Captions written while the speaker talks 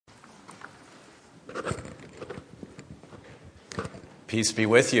Peace be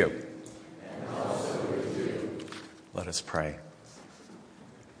with you. And also with you. Let us pray.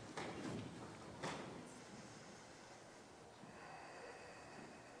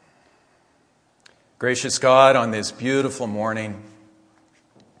 Gracious God, on this beautiful morning,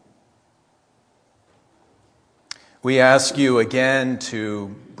 we ask you again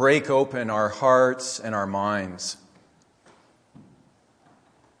to break open our hearts and our minds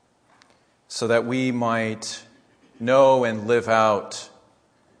so that we might know and live out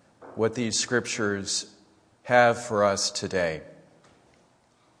what these scriptures have for us today.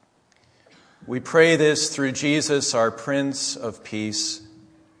 We pray this through Jesus, our Prince of Peace,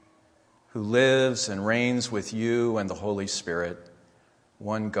 who lives and reigns with you and the Holy Spirit,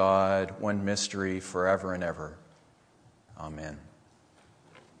 one God, one mystery, forever and ever. Amen.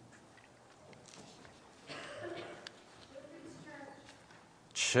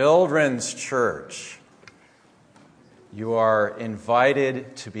 Children's Church. You are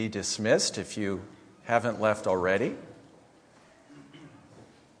invited to be dismissed if you haven't left already.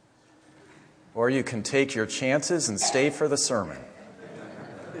 Or you can take your chances and stay for the sermon.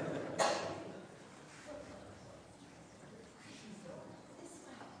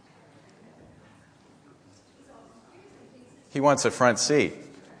 He wants a front seat.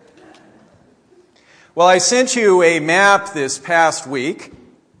 Well, I sent you a map this past week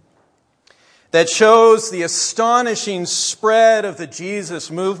that shows the astonishing spread of the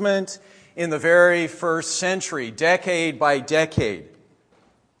Jesus movement in the very first century, decade by decade.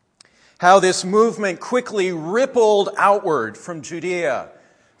 How this movement quickly rippled outward from Judea,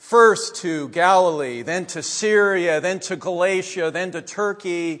 first to Galilee, then to Syria, then to Galatia, then to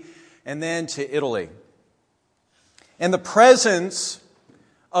Turkey, and then to Italy. And the presence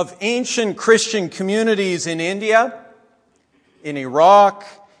of ancient Christian communities in India, in Iraq,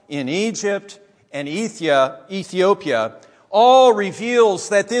 in Egypt, and Ethiopia, all reveals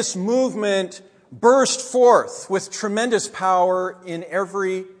that this movement burst forth with tremendous power in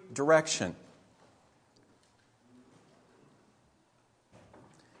every direction.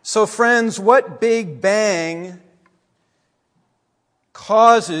 So, friends, what big bang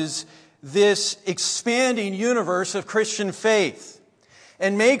causes this expanding universe of Christian faith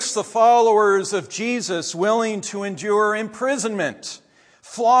and makes the followers of Jesus willing to endure imprisonment,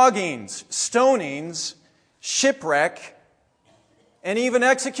 floggings, stonings, shipwreck, and even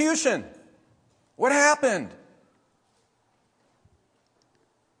execution? What happened?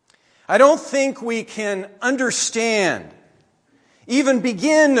 I don't think we can understand, even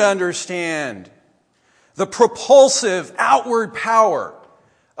begin to understand, the propulsive outward power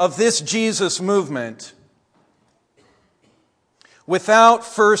of this Jesus movement without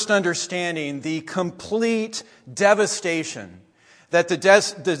first understanding the complete devastation that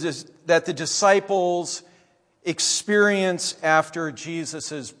the disciples experience after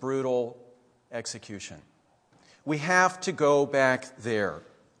Jesus' brutal execution. We have to go back there,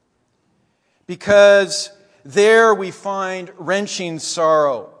 because there we find wrenching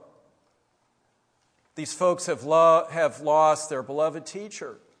sorrow. These folks have lost their beloved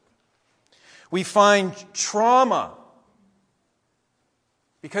teacher. We find trauma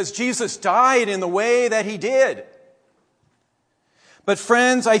because Jesus died in the way that he did. But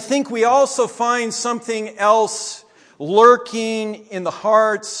friends, I think we also find something else lurking in the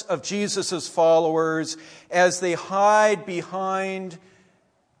hearts of Jesus' followers as they hide behind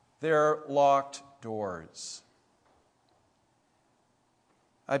their locked doors.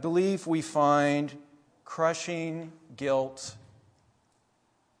 I believe we find crushing guilt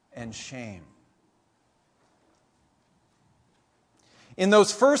and shame. In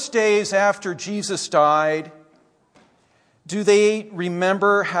those first days after Jesus died, do they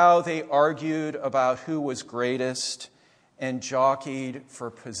remember how they argued about who was greatest and jockeyed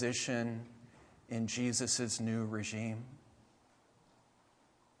for position in Jesus' new regime?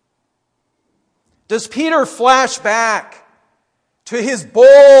 Does Peter flash back to his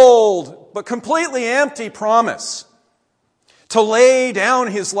bold but completely empty promise to lay down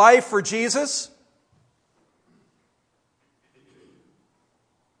his life for Jesus?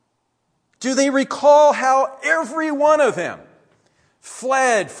 Do they recall how every one of them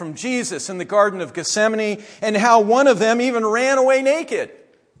fled from Jesus in the Garden of Gethsemane, and how one of them even ran away naked?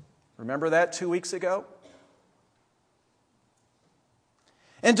 Remember that 2 weeks ago?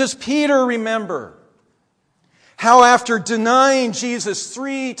 And does Peter remember how after denying Jesus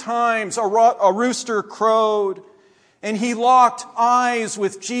 3 times a rooster crowed, and he locked eyes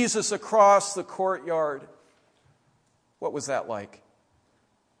with Jesus across the courtyard? What was that like?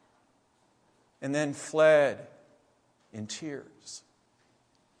 And then fled in tears.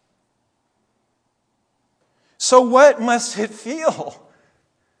 So what must it feel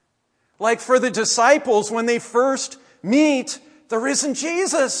like for the disciples when they first meet the risen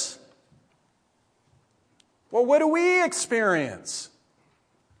Jesus? Well, what do we experience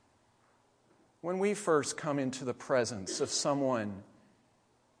when we first come into the presence of someone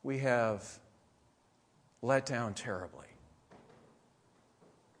we have let down terribly?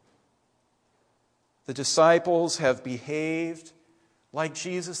 The disciples have behaved like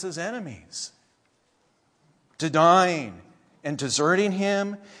Jesus' enemies, denying and deserting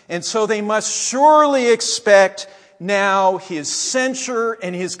him, and so they must surely expect now his censure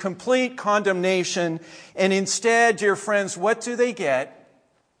and his complete condemnation. And instead, dear friends, what do they get?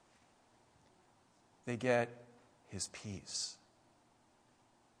 They get his peace.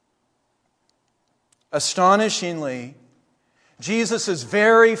 Astonishingly, Jesus'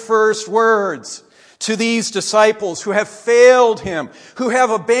 very first words to these disciples who have failed him, who have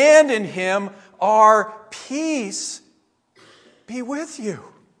abandoned him, are, "Peace be with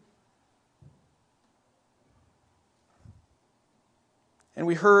you." And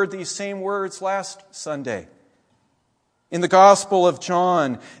we heard these same words last Sunday. In the Gospel of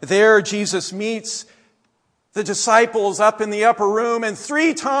John, there Jesus meets the disciples up in the upper room, and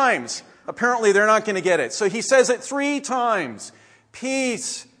 3 times, apparently they're not going to get it, so he says it 3 times,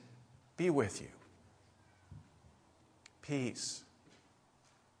 "Peace be with you. Peace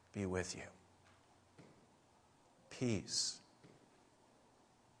be with you. Peace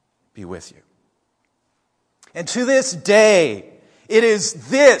be with you." And to this day, it is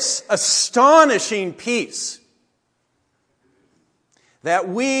this astonishing peace that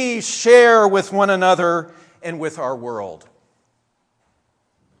we share with one another and with our world.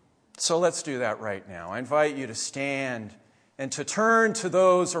 So let's do that right now. I invite you to stand and to turn to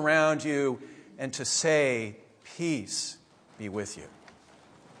those around you and to say, "Peace be with you."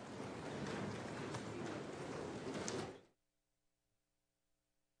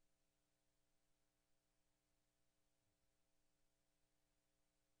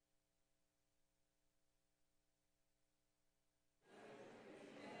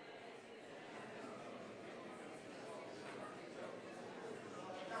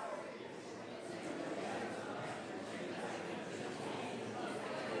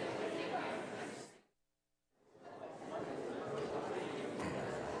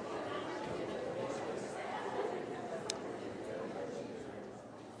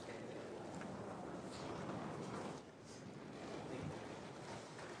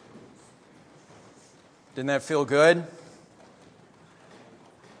 Didn't that feel good?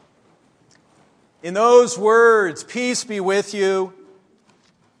 In those words, "Peace be with you,"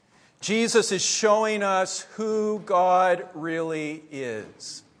 Jesus is showing us who God really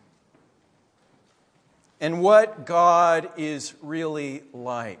is and what God is really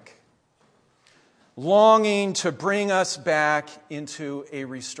like, longing to bring us back into a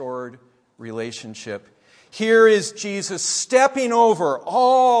restored relationship. Here is Jesus stepping over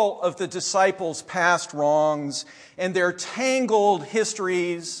all of the disciples' past wrongs and their tangled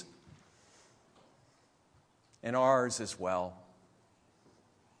histories, and ours as well,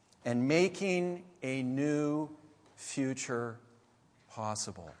 and making a new future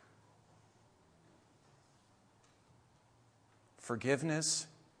possible. Forgiveness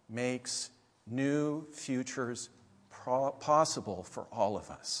makes new futures possible for all of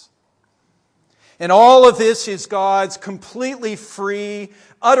us. And all of this is God's completely free,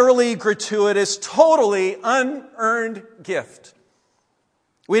 utterly gratuitous, totally unearned gift.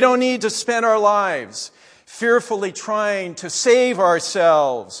 We don't need to spend our lives fearfully trying to save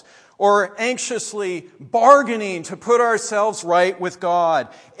ourselves or anxiously bargaining to put ourselves right with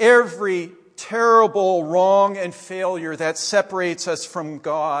God. Every terrible wrong and failure that separates us from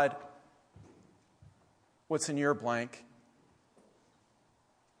God, what's in your blank,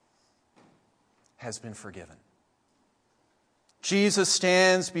 has been forgiven. Jesus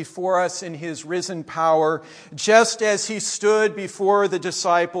stands before us in his risen power, just as he stood before the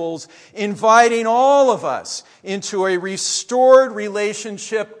disciples, inviting all of us into a restored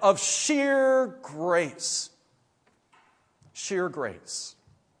relationship of sheer grace. Sheer grace.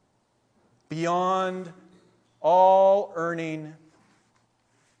 Beyond all earning,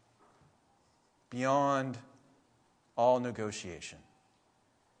 beyond all negotiation.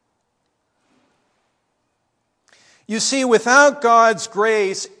 You see, without God's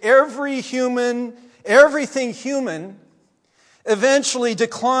grace, everything human eventually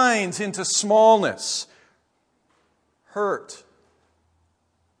declines into smallness, hurt,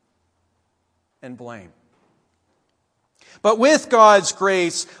 and blame. But with God's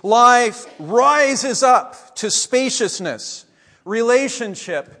grace, life rises up to spaciousness,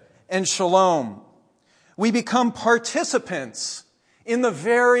 relationship, and shalom. we become participants in the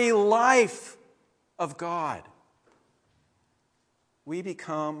very life of God. We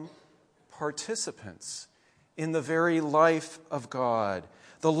become participants in the very life of God.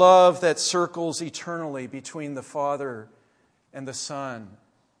 The love that circles eternally between the Father and the Son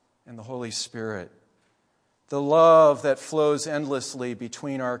and the Holy Spirit. The love that flows endlessly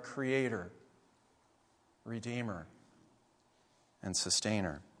between our Creator, Redeemer, and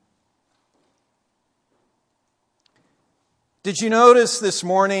Sustainer. Did you notice this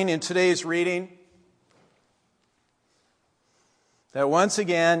morning in today's reading that once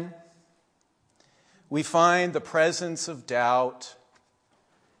again we find the presence of doubt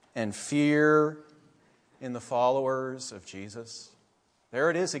and fear in the followers of Jesus? There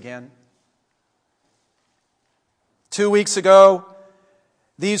it is again. 2 weeks ago,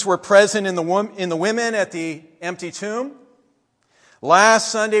 these were present in the women at the empty tomb.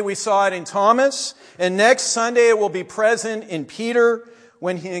 Last Sunday we saw it in Thomas, and next Sunday it will be present in Peter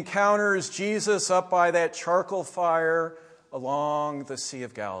when he encounters Jesus up by that charcoal fire along the Sea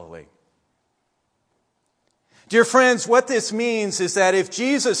of Galilee. Dear friends, what this means is that if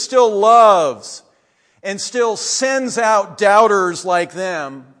Jesus still loves and still sends out doubters like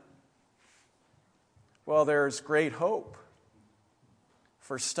them, well, there's great hope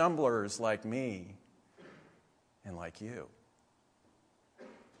for stumblers like me and like you.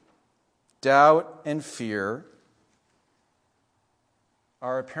 Doubt and fear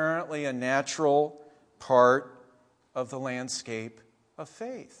are apparently a natural part of the landscape of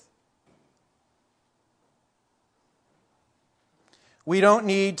faith. We don't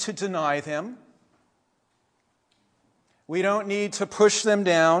need to deny them. We don't need to push them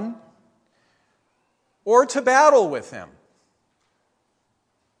down or to battle with them.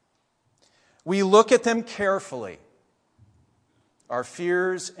 We look at them carefully, our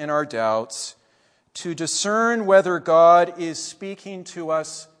fears and our doubts, to discern whether God is speaking to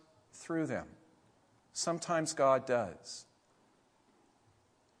us through them. Sometimes God does.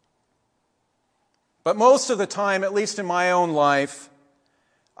 But most of the time, at least in my own life,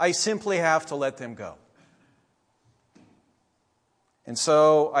 I simply have to let them go. And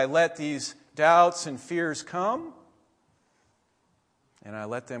so I let these doubts and fears come, and I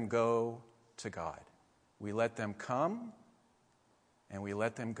let them go to God. We let them come, and we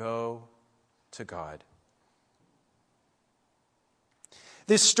let them go to God.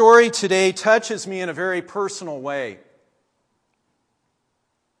 This story today touches me in a very personal way,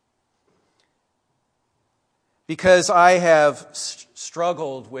 because I have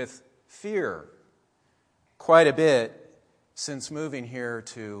struggled with fear quite a bit since moving here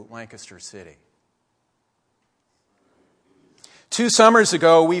to Lancaster City. 2 summers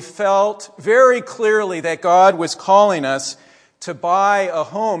ago, we felt very clearly that God was calling us to buy a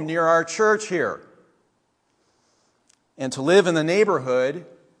home near our church here and to live in the neighborhood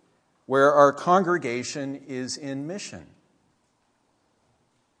where our congregation is in mission.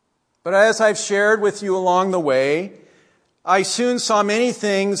 But as I've shared with you along the way, I soon saw many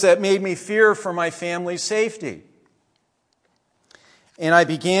things that made me fear for my family's safety. And I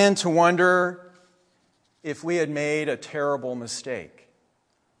began to wonder if we had made a terrible mistake.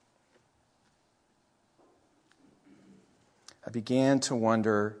 I began to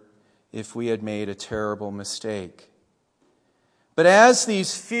wonder if we had made a terrible mistake. But as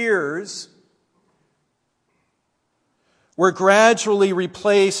these fears were gradually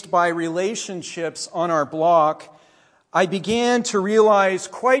replaced by relationships on our block, I began to realize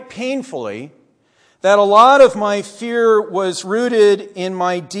quite painfully that a lot of my fear was rooted in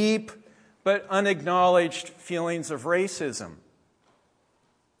my deep but unacknowledged feelings of racism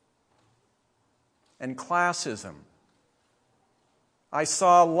and classism. I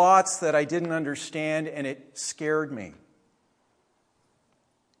saw lots that I didn't understand, and it scared me.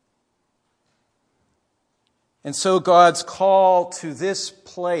 And so God's call to this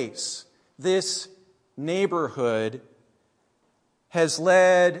place, this neighborhood, has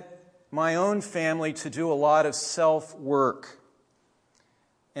led my own family to do a lot of self-work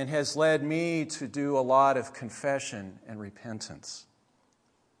and has led me to do a lot of confession and repentance.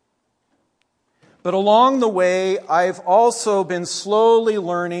 But along the way, I've also been slowly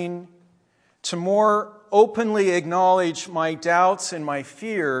learning to more openly acknowledge my doubts and my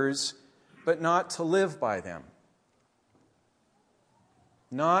fears, but not to live by them.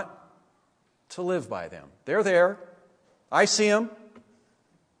 Not to live by them. They're there. I see them.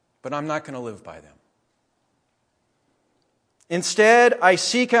 But I'm not going to live by them. Instead, I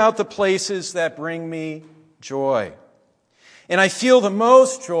seek out the places that bring me joy. And I feel the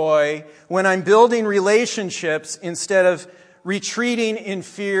most joy when I'm building relationships instead of retreating in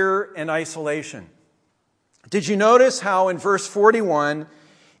fear and isolation. Did you notice how in verse 41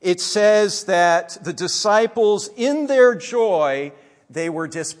 it says that the disciples, in their joy, they were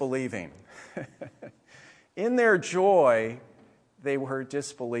disbelieving? In their joy, they were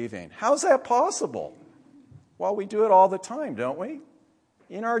disbelieving. How's that possible? Well, we do it all the time, don't we?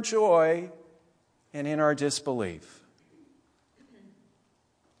 In our joy and in our disbelief.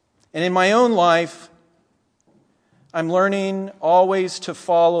 And in my own life, I'm learning always to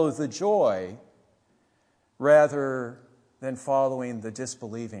follow the joy rather than following the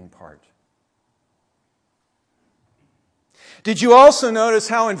disbelieving part. Did you also notice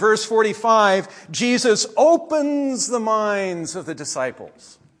how in verse 45, Jesus opens the minds of the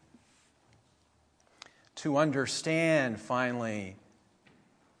disciples to understand, finally,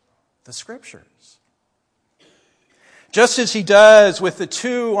 the Scriptures? Just as he does with the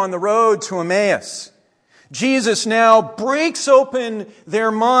two on the road to Emmaus, Jesus now breaks open their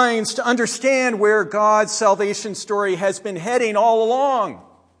minds to understand where God's salvation story has been heading all along,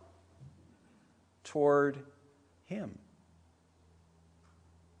 toward Him.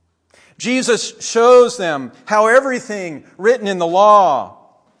 Jesus shows them how everything written in the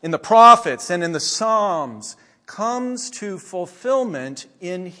law, in the prophets, and in the Psalms comes to fulfillment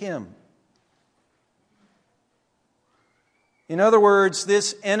in Him. In other words,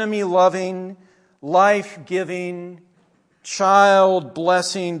 this enemy-loving, life-giving,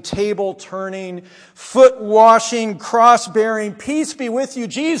 child-blessing, table-turning, foot-washing, cross-bearing, peace be with you,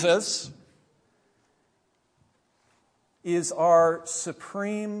 Jesus, is our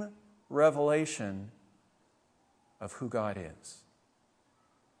supreme revelation of who God is.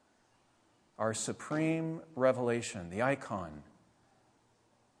 Our supreme revelation, the icon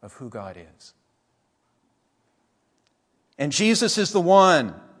of who God is. And Jesus is the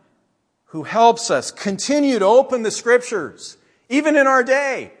one who helps us continue to open the Scriptures, even in our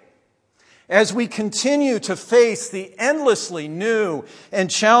day, as we continue to face the endlessly new and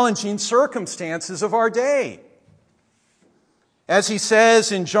challenging circumstances of our day. As he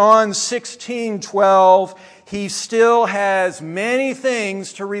says in John 16:12, he still has many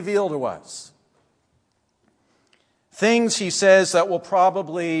things to reveal to us. Things, he says, that will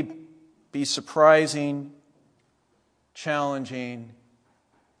probably be surprising, challenging,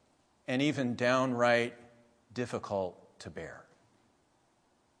 and even downright difficult to bear.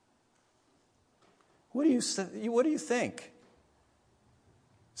 What do you think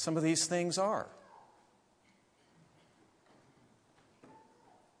some of these things are?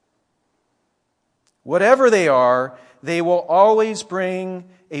 Whatever they are, they will always bring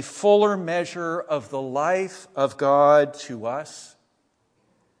a fuller measure of the life of God to us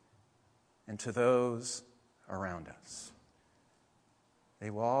and to those around us. They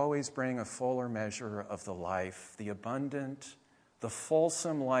will always bring a fuller measure of the life, the abundant, the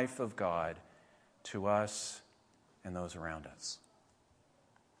fulsome life of God to us and those around us.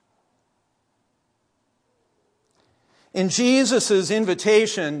 In Jesus'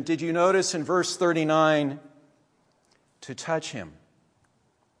 invitation, did you notice in verse 39, to touch Him?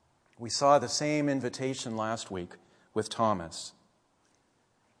 We saw the same invitation last week with Thomas.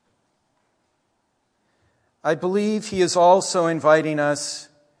 I believe He is also inviting us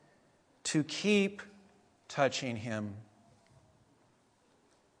to keep touching Him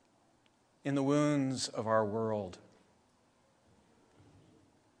in the wounds of our world.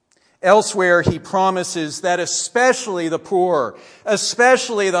 Elsewhere, He promises that especially the poor,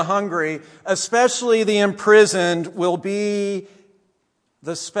 especially the hungry, especially the imprisoned will be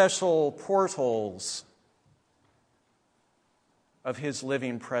the special portals of His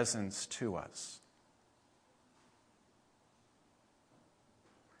living presence to us.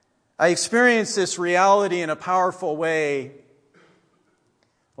 I experienced this reality in a powerful way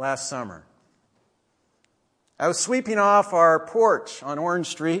last summer. I was sweeping off our porch on Orange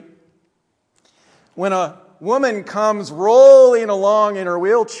Street when a woman comes rolling along in her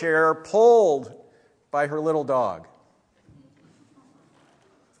wheelchair, pulled by her little dog.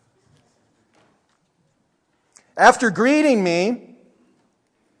 After greeting me,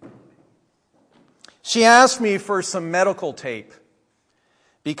 she asked me for some medical tape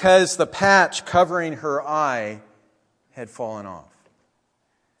because the patch covering her eye had fallen off.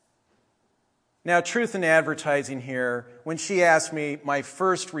 Now, truth in advertising here, when she asked me, my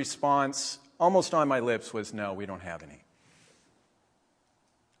first response, almost on my lips, was no, we don't have any.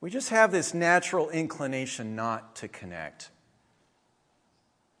 We just have this natural inclination not to connect,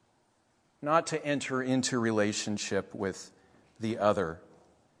 not to enter into relationship with the other.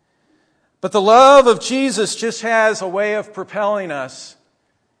 But the love of Jesus just has a way of propelling us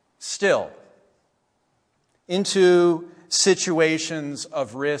still into situations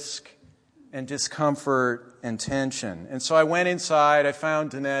of risk and discomfort and tension. And so I went inside, I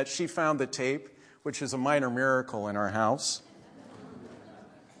found Danette, she found the tape, which is a minor miracle in our house.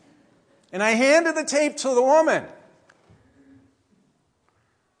 And I handed the tape to the woman.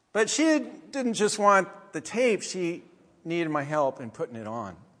 But she didn't just want the tape, she needed my help in putting it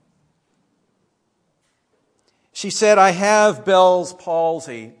on. She said, "I have Bell's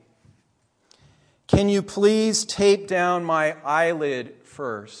palsy. Can you please tape down my eyelid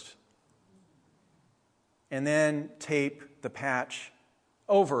first and then tape the patch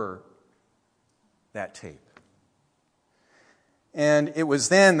over that tape?" And it was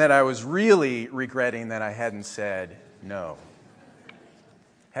then that I was really regretting that I hadn't said no.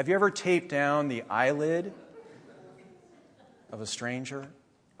 Have you ever taped down the eyelid of a stranger?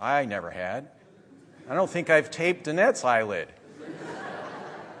 I never had. I don't think I've taped Danette's eyelid.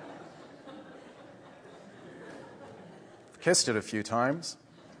 Kissed it a few times.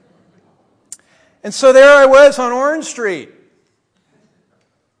 And so there I was on Orange Street,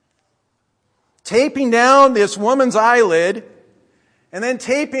 taping down this woman's eyelid and then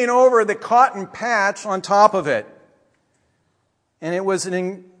taping over the cotton patch on top of it. And it was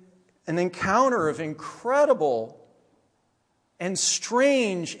an encounter of incredible and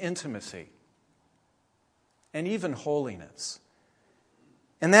strange intimacy and even holiness.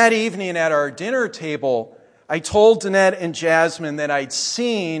 And that evening at our dinner table, I told Danette and Jasmine that I'd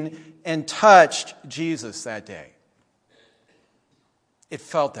seen and touched Jesus that day. It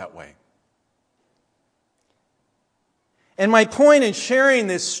felt that way. And my point in sharing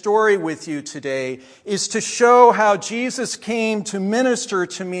this story with you today is to show how Jesus came to minister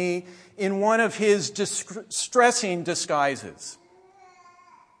to me in one of his distressing disguises.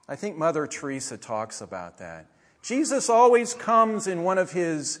 I think Mother Teresa talks about that. Jesus always comes in one of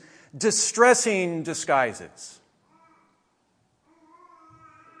his distressing disguises.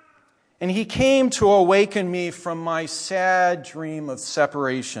 And he came to awaken me from my sad dream of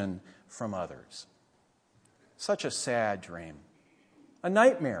separation from others. Such a sad dream, a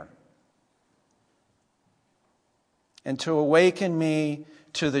nightmare. And to awaken me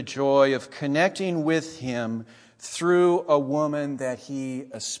to the joy of connecting with him through a woman that he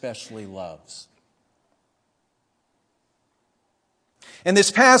especially loves. And this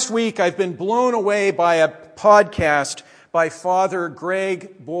past week, I've been blown away by a podcast by Father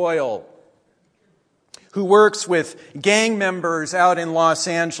Greg Boyle, who works with gang members out in Los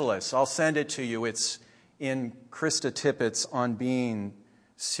Angeles. I'll send it to you. It's in Krista Tippett's On Being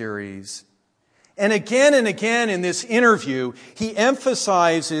series. And again in this interview, he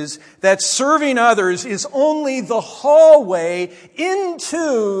emphasizes that serving others is only the hallway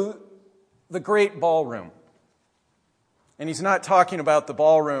into the great ballroom. And he's not talking about the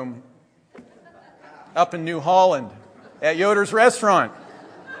ballroom up in New Holland at Yoder's restaurant.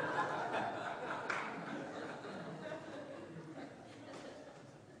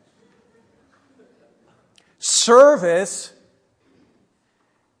 Service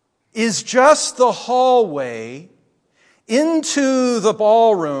is just the hallway into the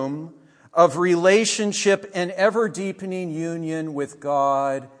ballroom of relationship and ever-deepening union with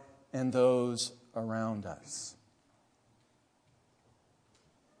God and those around us.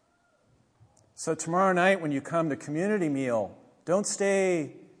 So tomorrow night when you come to community meal, don't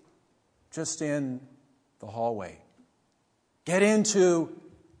stay just in the hallway. Get into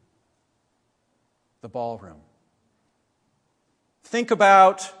the ballroom. Think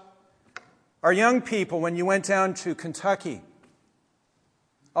about our young people when you went down to Kentucky.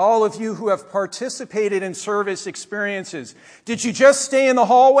 All of you who have participated in service experiences, did you just stay in the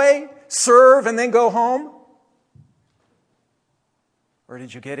hallway, serve, and then go home? Or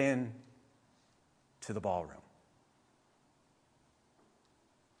did you get in to the ballroom,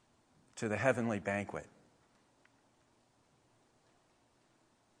 to the heavenly banquet?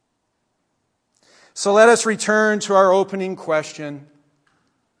 So let us return to our opening question.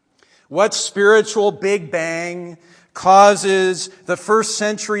 What spiritual Big Bang causes the first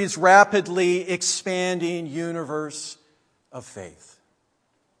century's rapidly expanding universe of faith?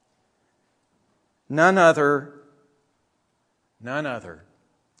 None other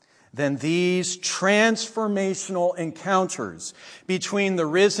than these transformational encounters between the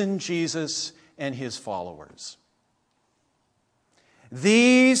risen Jesus and his followers.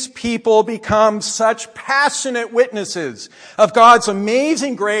 These people become such passionate witnesses of God's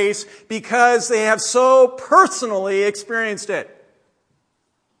amazing grace because they have so personally experienced it.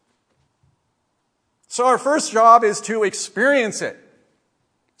 So our first job is to experience it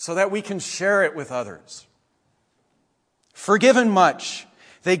so that we can share it with others. Forgiven much,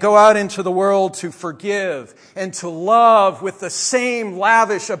 they go out into the world to forgive and to love with the same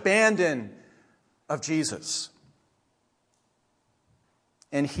lavish abandon of Jesus.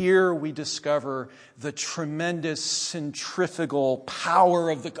 And here we discover the tremendous centrifugal power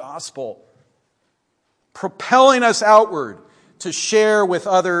of the gospel, propelling us outward to share with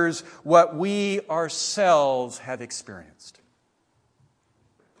others what we ourselves have experienced.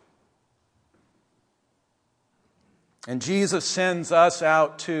 And Jesus sends us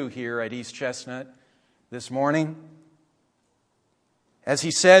out too here at East Chestnut this morning, as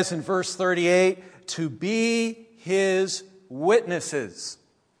he says in verse 38, to be his witnesses.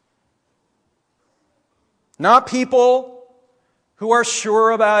 Not people who are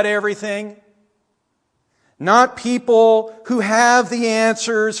sure about everything. Not people who have the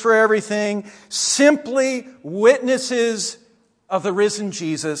answers for everything. Simply witnesses of the risen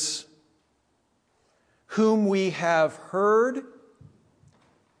Jesus, whom we have heard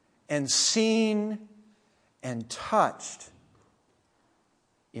and seen and touched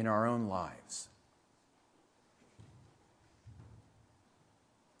in our own lives.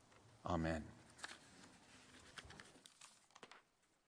 Amen.